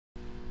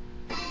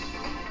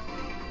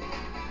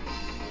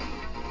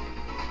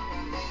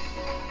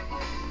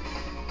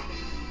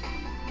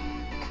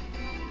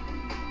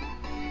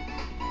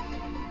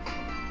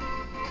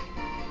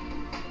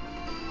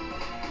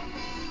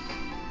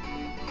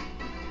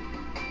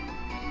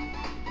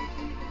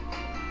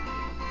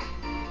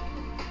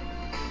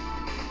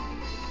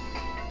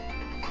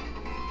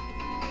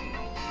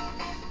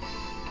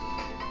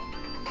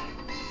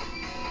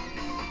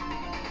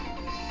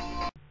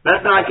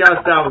Let's not get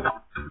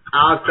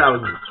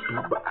ourselves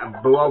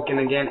broken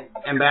again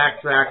and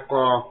backtrack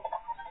for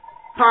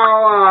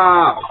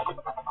power-ups!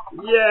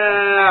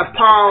 Yeah!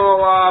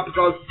 Power-ups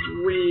are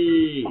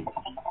sweet!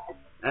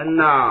 And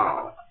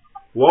now,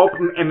 Wolf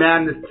and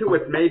Madness 2,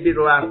 it may be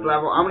the last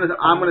level. I'm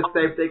gonna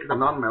save state because I'm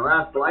not in my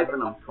last life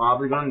and I'm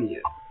probably gonna need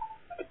it.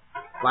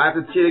 If I have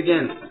to cheat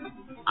again,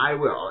 I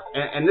will.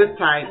 And this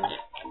time,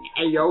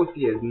 AOC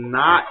is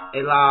not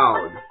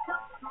allowed.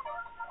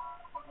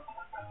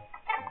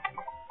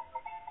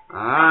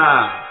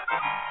 Ah.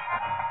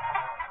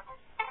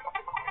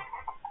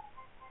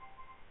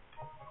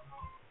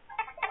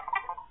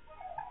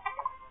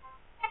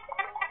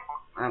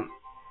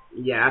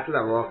 Yeah, after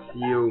that works,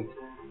 you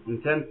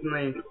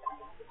intentionally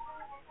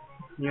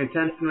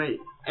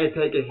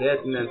take a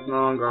hit and then it's no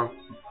longer.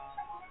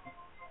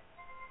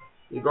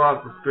 You go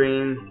off the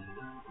screen,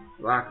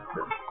 lock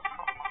it.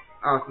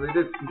 Oh, so they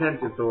just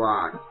intention to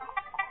lock.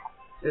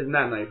 Isn't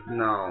that nice?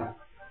 No.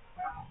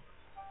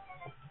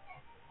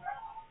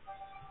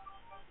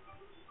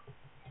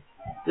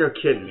 You're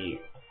kidding me.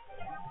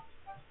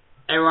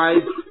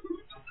 Alright.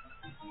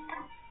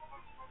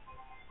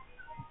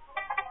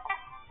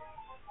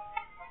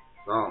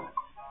 So.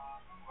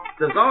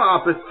 Does no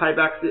opposite type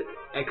actually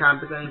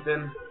encompass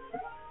anything?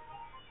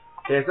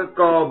 Okay, so let's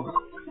go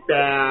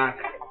back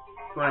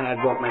when I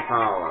had both my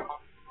power ups.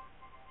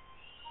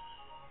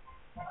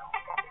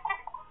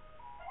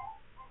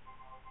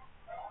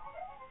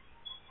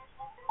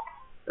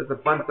 There's a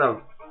bunch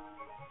of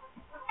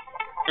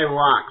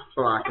rocks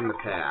blocking the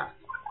path,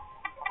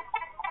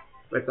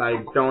 which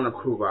I don't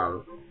approve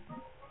of.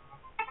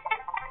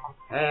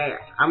 Hey,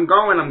 I'm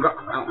going.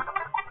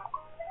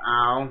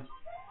 Ow.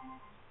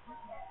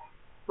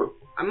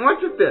 And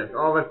what's with this?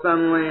 All of a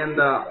sudden land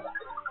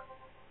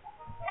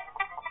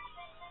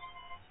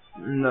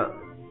no.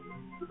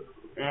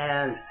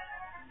 And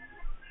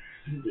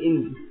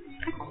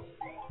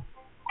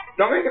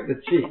don't make up the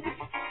cheat.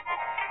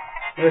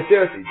 No,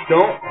 seriously,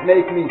 don't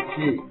make me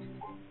cheat.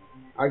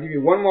 I'll give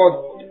you one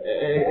more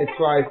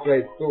try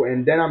straight through,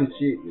 and then I'm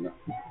cheating.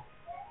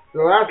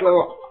 The last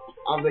level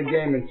of the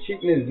game, and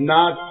cheating is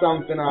not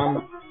something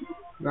I'm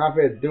not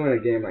fair to do in a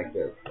game like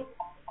this.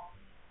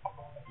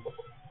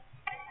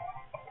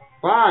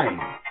 Fine.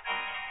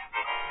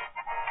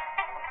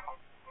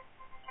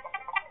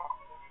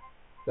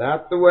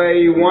 That's the way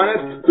you want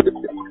it.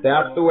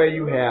 That's the way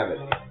you have it.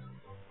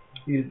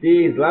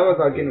 These levels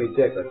are getting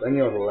ridiculous. I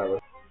know the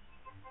levels.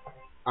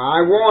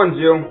 I warned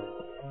you.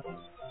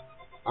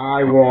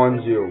 I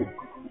warned you.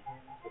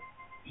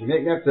 If you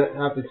make me have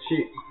to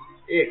cheat,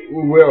 it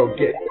will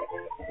get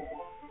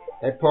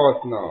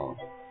personal.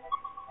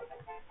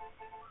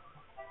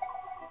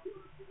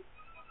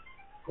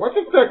 What's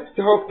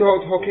the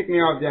whole kick me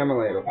out the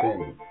emulator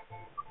thing?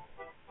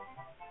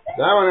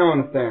 That one I don't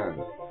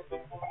understand.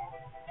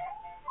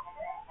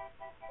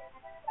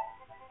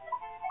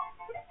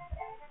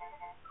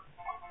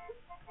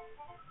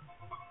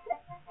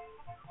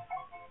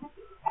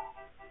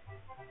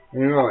 I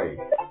mean, really.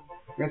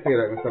 Let's take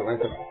it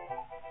myself.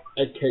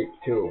 A cake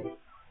too.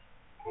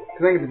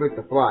 Cause I get to put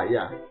the fly,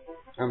 yeah.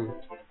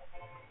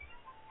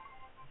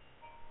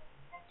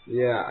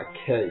 Yeah, a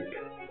cake.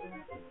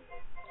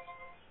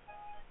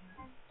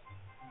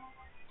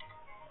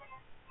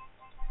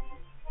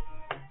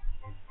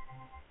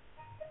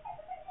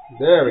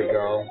 There we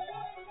go.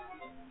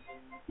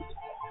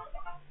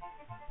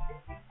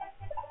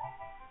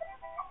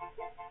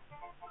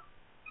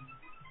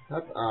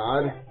 That's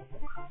odd.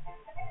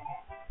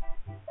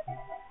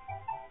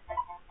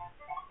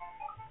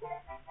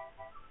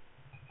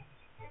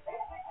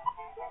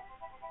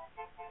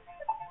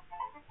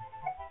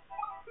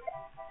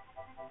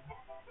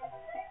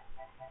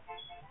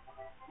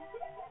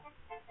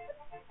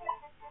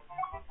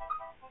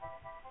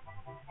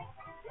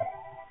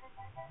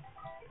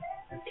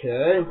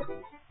 Okay.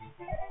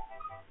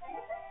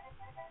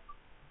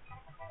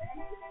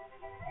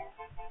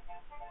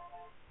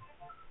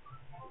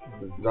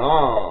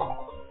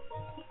 Bizarre.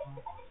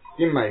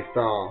 Give my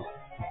star.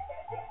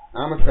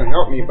 Almost gonna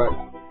help me, but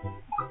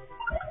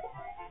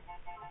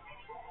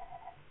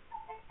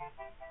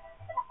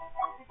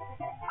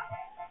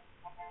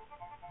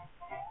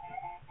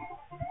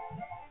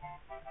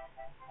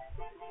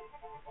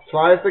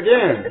try this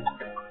again.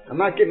 I'm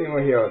not getting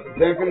anywhere here.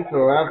 Jumping to the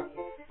left.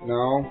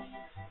 No.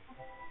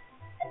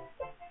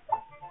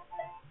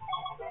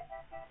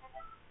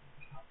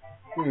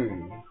 I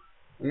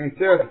mean,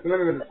 seriously, I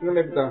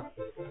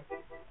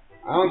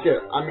don't get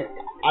it. I mean,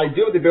 I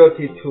do have the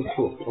ability to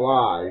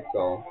fly,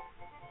 so.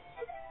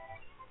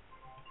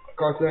 Of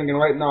course, thinking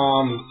right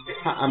now,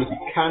 I'm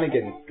kind of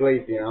getting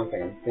sleepy, and I don't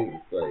think I'm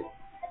thinking straight.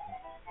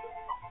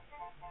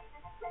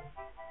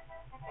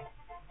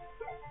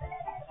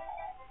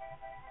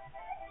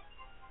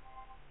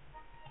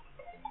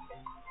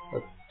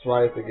 Let's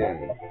try it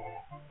again.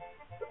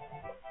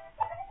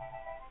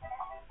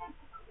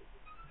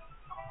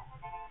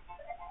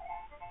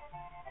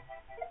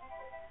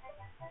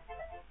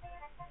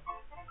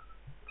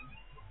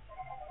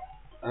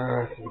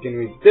 It's getting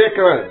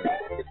ridiculous.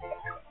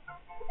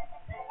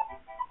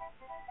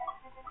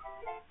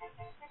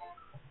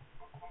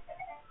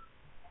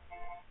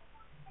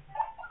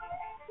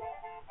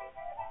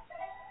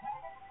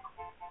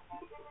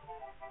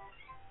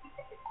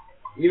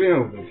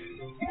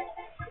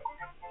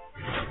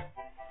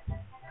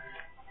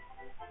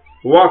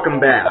 Welcome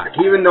back.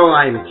 Even though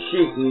I'm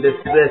cheating,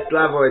 this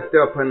level is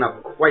still putting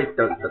up quite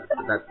the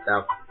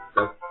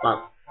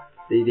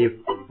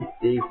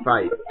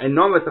fight. And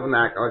normally something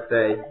like I would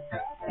say,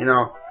 you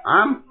know,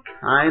 I'm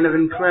kind of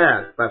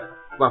impressed, but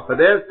for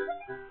this,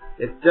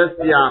 it's just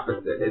the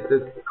opposite. It's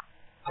just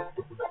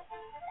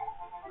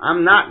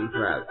I'm not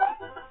impressed.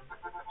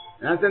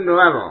 That's in the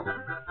level.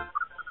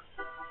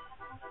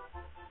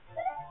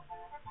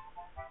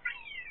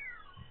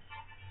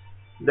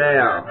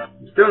 There.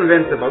 Still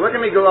invincible. Look at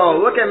me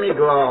glow. Look at me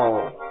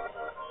glow.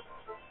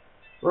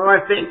 Well, I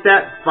think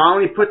that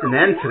finally puts an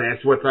end to this,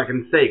 which I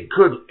can say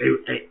good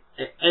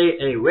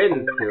a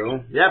riddance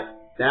to.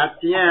 Yep, that's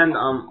the end.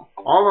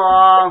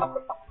 Overall,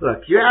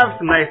 look, you have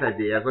some nice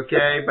ideas,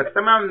 okay, but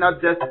some of them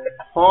are just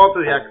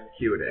horribly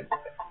executed.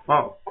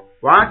 Well,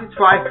 why don't you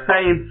try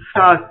playing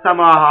some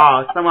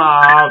of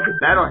the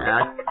better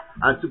hacks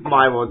on Super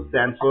Mario World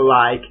Central,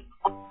 like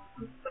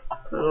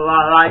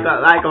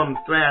on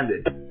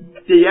Stranded.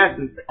 CS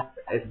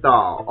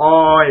install.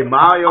 Oh,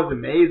 Mario's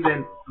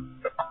amazing.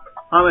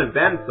 I'm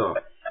inventor.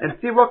 And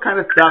see what kind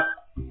of stuff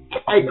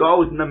it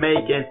goes into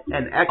making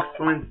an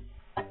excellent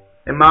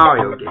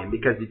Mario game.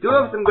 Because you do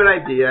have some good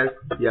ideas,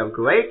 you have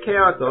great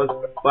characters,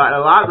 but a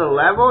lot of the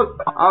levels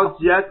are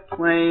just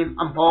plain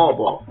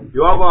horrible.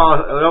 Your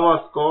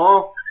overall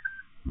score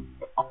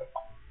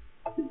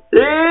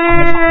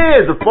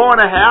is a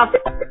 4.5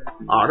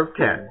 out of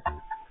 10.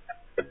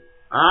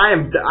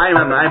 I'm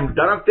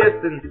done with this,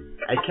 and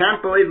I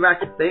can't believe I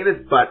can say this,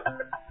 but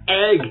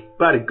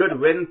a good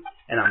riddance,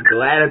 and I'm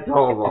glad it's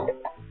over.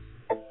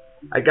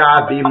 I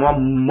gotta be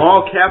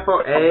more careful,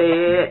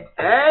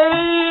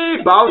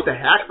 about the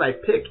hacks I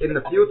pick in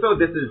the future.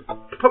 This is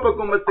Purple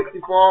Goomba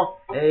 64,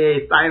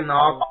 signing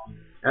off,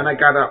 and I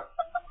gotta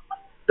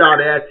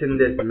start editing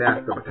this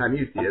mess by the time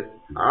you see this.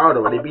 I'll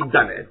already be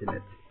done editing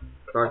it.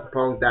 So I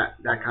suppose that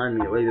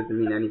kind of really doesn't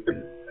mean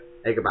anything.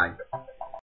 Hey, goodbye.